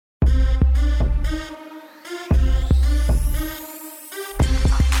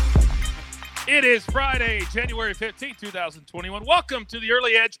It is Friday, January 15th, 2021. Welcome to the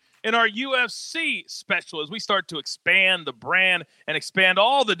Early Edge in our UFC special as we start to expand the brand and expand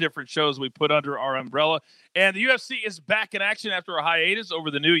all the different shows we put under our umbrella. And the UFC is back in action after a hiatus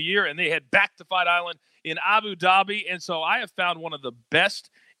over the new year, and they head back to Fight Island in Abu Dhabi. And so I have found one of the best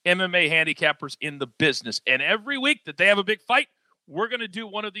MMA handicappers in the business. And every week that they have a big fight, we're going to do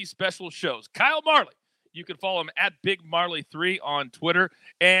one of these special shows. Kyle Marley, you can follow him at Big Marley3 on Twitter.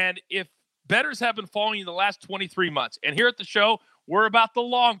 And if bettors have been following you the last 23 months. And here at the show, we're about the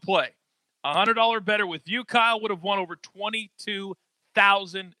long play. $100 better with you, Kyle, would have won over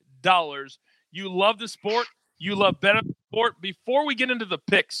 $22,000. You love the sport. You love betting the sport. Before we get into the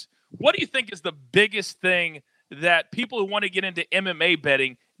picks, what do you think is the biggest thing that people who want to get into MMA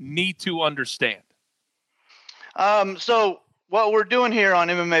betting need to understand? So what we're doing here on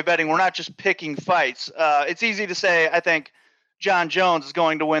MMA betting, we're not just picking fights. It's easy to say, I think, John Jones is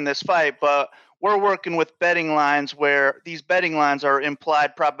going to win this fight, but we're working with betting lines where these betting lines are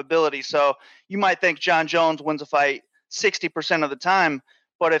implied probability. So you might think John Jones wins a fight 60% of the time,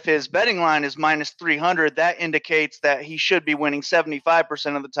 but if his betting line is minus 300, that indicates that he should be winning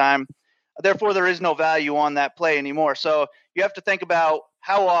 75% of the time. Therefore, there is no value on that play anymore. So you have to think about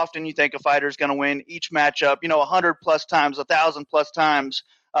how often you think a fighter is going to win each matchup, 100 plus times, 1,000 plus times,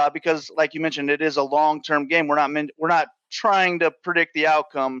 because like you mentioned, it is a long-term game. We're not trying to predict the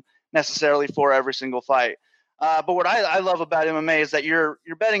outcome necessarily for every single fight. But what I love about MMA is that you're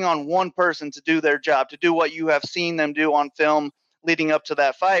betting on one person to do their job, to do what you have seen them do on film leading up to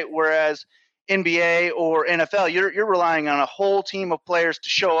that fight. Whereas NBA or NFL, you're relying on a whole team of players to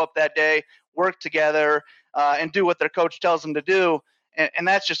show up that day, work together, and do what their coach tells them to do. And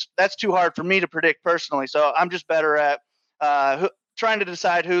that's too hard for me to predict personally. So I'm just better at trying to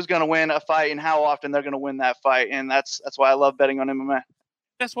decide who's going to win a fight and how often they're going to win that fight. And that's why I love betting on MMA.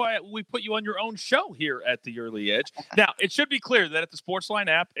 That's why we put you on your own show here at the Early Edge. Now, it should be clear that at the Sportsline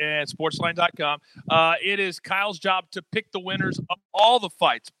app and sportsline.com, it is Kyle's job to pick the winners of all the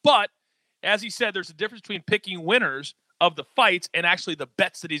fights. But as he said, there's a difference between picking winners of the fights and actually the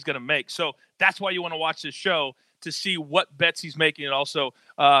bets that he's going to make. So that's why you want to watch this show, to see what bets he's making and also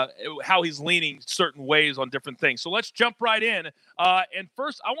how he's leaning certain ways on different things. So let's jump right in. And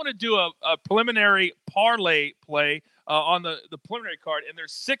first, I want to do a preliminary parlay play on the preliminary card. And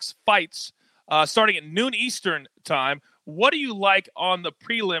there's 6 fights starting at noon Eastern time. What do you like on the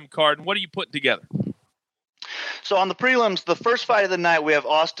prelim card, and what are you putting together? So on the prelims, the first fight of the night, we have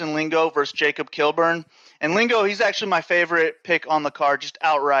Austin Lingo versus Jacob Kilburn. And Lingo, he's actually my favorite pick on the card, just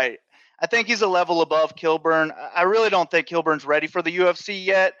outright. I think he's a level above Kilburn. I really don't think Kilburn's ready for the UFC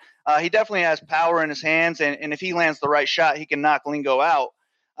yet. He definitely has power in his hands, and if he lands the right shot, he can knock Lingo out.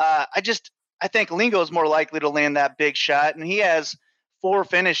 I think Lingo is more likely to land that big shot, and he has 4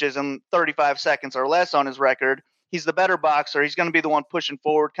 finishes in 35 seconds or less on his record. He's the better boxer. He's going to be the one pushing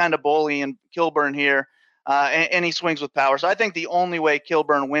forward, kind of bullying Kilburn here, and he swings with power. So I think the only way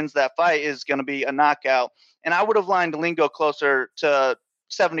Kilburn wins that fight is going to be a knockout. And I would have lined Lingo closer to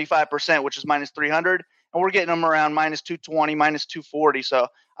 75%, which is minus 300, and we're getting him around minus 220, minus 240. So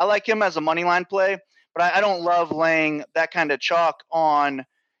I like him as a money line play, but I don't love laying that kind of chalk on,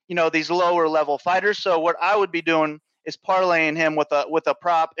 these lower level fighters. So what I would be doing is parlaying him with a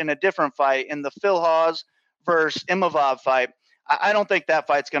prop in a different fight, in the Phil Hawes versus Imavov fight. I don't think that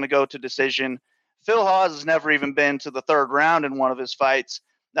fight's going to go to decision. Phil Hawes has never even been to the 3rd round in one of his fights.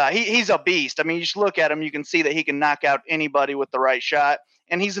 He's a beast. I mean, you just look at him, you can see that he can knock out anybody with the right shot.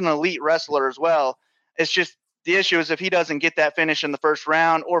 And he's an elite wrestler as well. It's just the issue is if he doesn't get that finish in the first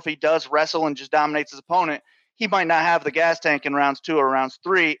round, or if he does wrestle and just dominates his opponent, he might not have the gas tank in rounds 2 or rounds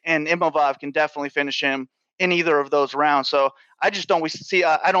 3. And Imavov can definitely finish him in either of those rounds. So I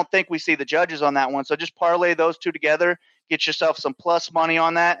don't think we see the judges on that one. So just parlay those two together, get yourself some plus money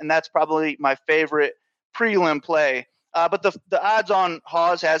on that. And that's probably my favorite prelim play. But the odds on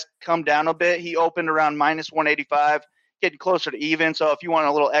Hawes has come down a bit. He opened around minus 185. Getting closer to even. So if you want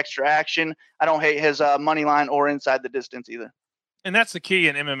a little extra action, I don't hate his money line or inside the distance either. And that's the key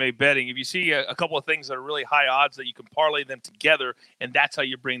in MMA betting. If you see a couple of things that are really high odds, that you can parlay them together, and that's how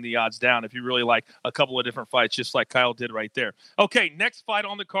you bring the odds down if you really like a couple of different fights, just like Kyle did right there. Okay, next fight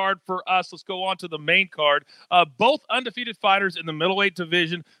on the card for us. Let's go on to the main card. Both undefeated fighters in the middleweight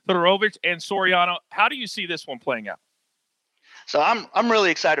division, Todorovic and Soriano. How do you see this one playing out? So I'm really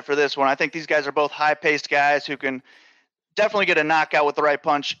excited for this one. I think these guys are both high-paced guys who can definitely get a knockout with the right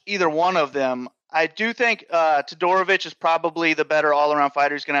punch, either one of them. I do think Todorovic is probably the better all-around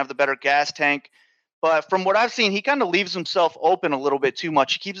fighter. He's going to have the better gas tank. But from what I've seen, he kind of leaves himself open a little bit too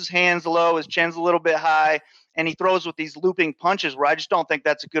much. He keeps his hands low, his chin's a little bit high, and he throws with these looping punches where I just don't think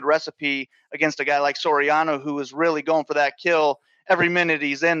that's a good recipe against a guy like Soriano, who is really going for that kill every minute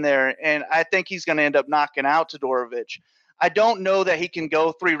he's in there. And I think he's going to end up knocking out Todorovic. I don't know that he can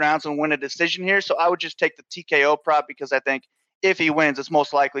go 3 rounds and win a decision here, so I would just take the TKO prop because I think if he wins, it's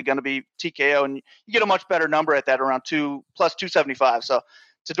most likely going to be TKO, and you get a much better number at that, around plus 275. So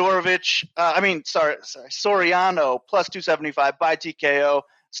Soriano plus 275 by TKO.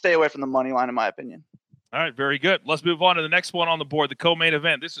 Stay away from the money line, in my opinion. All right, very good. Let's move on to the next one on the board, the co-main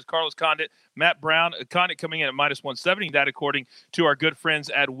event. This is Carlos Condit, Matt Brown. Condit coming in at minus 170. That, according to our good friends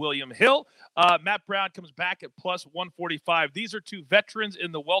at William Hill. Matt Brown comes back at plus 145. These are 2 veterans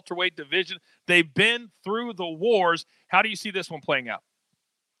in the welterweight division. They've been through the wars. How do you see this one playing out?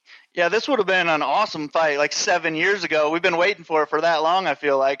 Yeah, this would have been an awesome fight like 7 years ago. We've been waiting for it for that long, I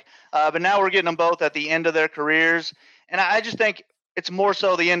feel like. But now we're getting them both at the end of their careers. And I just think it's more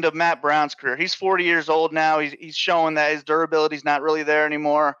so the end of Matt Brown's career. He's 40 years old now. He's showing that his durability is not really there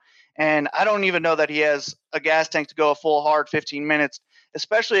anymore. And I don't even know that he has a gas tank to go a full hard 15 minutes,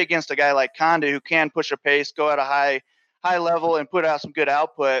 especially against a guy like Condit who can push a pace, go at a high level, and put out some good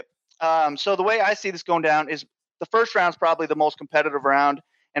output. So the way I see this going down is the first round's probably the most competitive round.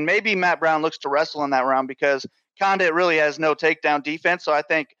 And maybe Matt Brown looks to wrestle in that round because Condit really has no takedown defense. So I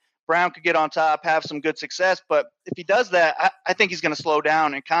think Brown could get on top, have some good success. But if he does that, I think he's going to slow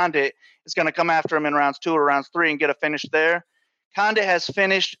down, and Condit is going to come after him in rounds 2 or rounds 3 and get a finish there. Condit has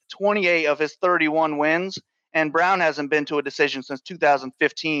finished 28 of his 31 wins, and Brown hasn't been to a decision since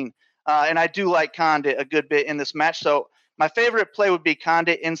 2015. And I do like Condit a good bit in this match. So my favorite play would be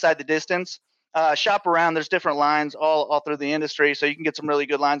Condit inside the distance. Shop around. There's different lines all through the industry, so you can get some really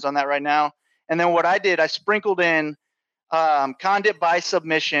good lines on that right now. And then what I did, I sprinkled in Condit by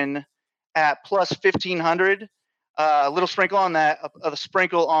submission at plus 1,500. A little sprinkle on that, a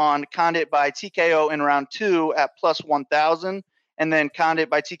sprinkle on Condit by TKO in round 2 at plus 1,000, and then Condit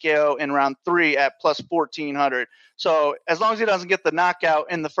by TKO in round 3 at plus 1,400. So as long as he doesn't get the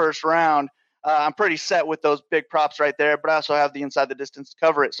knockout in the first round, I'm pretty set with those big props right there, but I also have the inside the distance to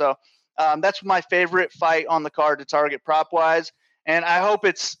cover it. So that's my favorite fight on the card to target prop-wise, and I hope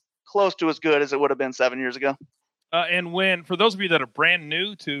it's close to as good as it would have been 7 years ago. And for those of you that are brand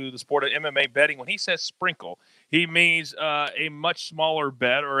new to the sport of MMA betting, when he says sprinkle, he means a much smaller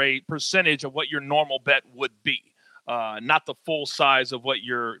bet or a percentage of what your normal bet would be, not the full size of what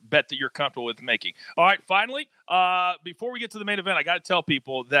your bet that you're comfortable with making. All right, finally, before we get to the main event, I got to tell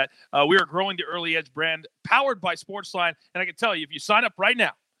people that we are growing the Early Edge brand powered by Sportsline, and I can tell you, if you sign up right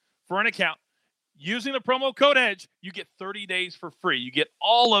now for an account, using the promo code EDGE, you get 30 days for free. You get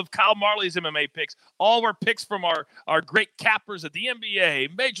all of Kyle Marley's MMA picks, all of our picks from our great cappers at the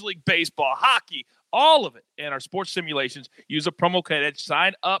NBA, Major League Baseball, hockey, all of it, and our sports simulations. Use a promo code EDGE.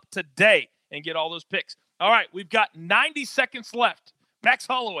 Sign up today and get all those picks. All right, we've got 90 seconds left. Max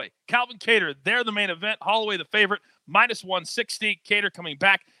Holloway, Calvin Kattar, they're the main event. Holloway the favorite, minus 160. Kattar coming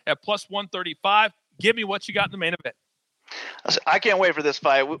back at plus 135. Give me what you got in the main event. I can't wait for this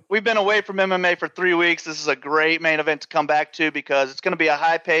fight. We've been away from MMA for 3 weeks. This is a great main event to come back to because it's going to be a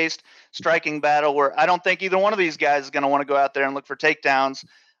high-paced striking battle where I don't think either one of these guys is going to want to go out there and look for takedowns.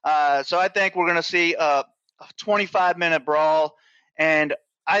 So I think we're going to see a 25-minute brawl, and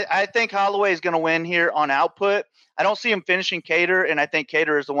I think Holloway is going to win here on output. I don't see him finishing Kattar, and I think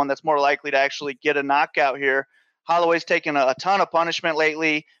Kattar is the one that's more likely to actually get a knockout here. Holloway's taken a ton of punishment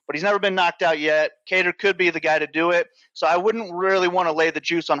lately, but he's never been knocked out yet. Kattar could be the guy to do it. So I wouldn't really want to lay the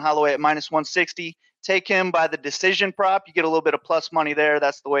juice on Holloway at minus 160. Take him by the decision prop. You get a little bit of plus money there.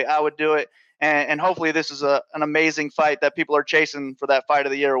 That's the way I would do it. And hopefully this is an amazing fight that people are chasing for that Fight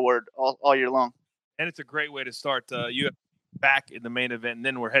of the Year award all year long. And it's a great way to start UFC back in the main event, and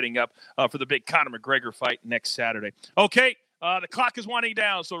then we're heading up for the big Conor McGregor fight next Saturday. Okay, the clock is winding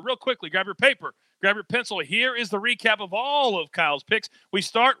down, so real quickly, grab your paper, grab your pencil. Here is the recap of all of Kyle's picks. We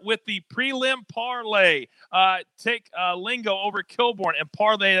start with the prelim parlay. Take Lingo over Kilborn and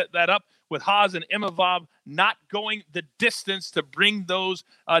parlay that up with Haas and Imavov not going the distance to bring those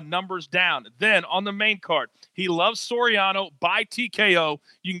numbers down. Then on the main card, he loves Soriano by TKO.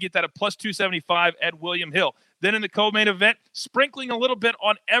 You can get that at plus 275 at William Hill. Then in the co-main event, sprinkling a little bit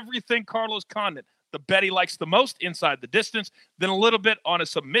on everything Carlos Condit. The bet he likes the most, inside the distance. Then a little bit on a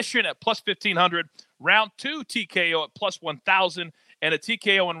submission at plus 1,500. Round 2 TKO at plus 1,000. And a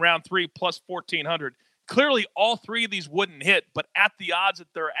TKO in round 3 plus 1,400. Clearly, all three of these wouldn't hit, but at the odds that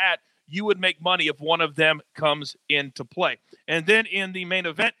they're at, you would make money if one of them comes into play. And then in the main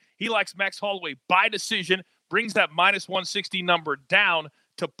event, he likes Max Holloway by decision, brings that minus 160 number down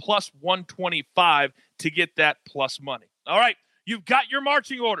to plus 125 to get that plus money. All right, you've got your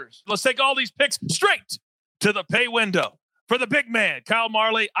marching orders. Let's take all these picks straight to the pay window. For the big man, Kyle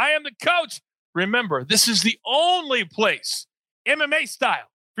Marley, I am the coach. Remember, this is the only place, MMA style,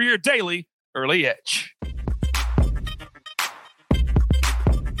 for your daily early edge.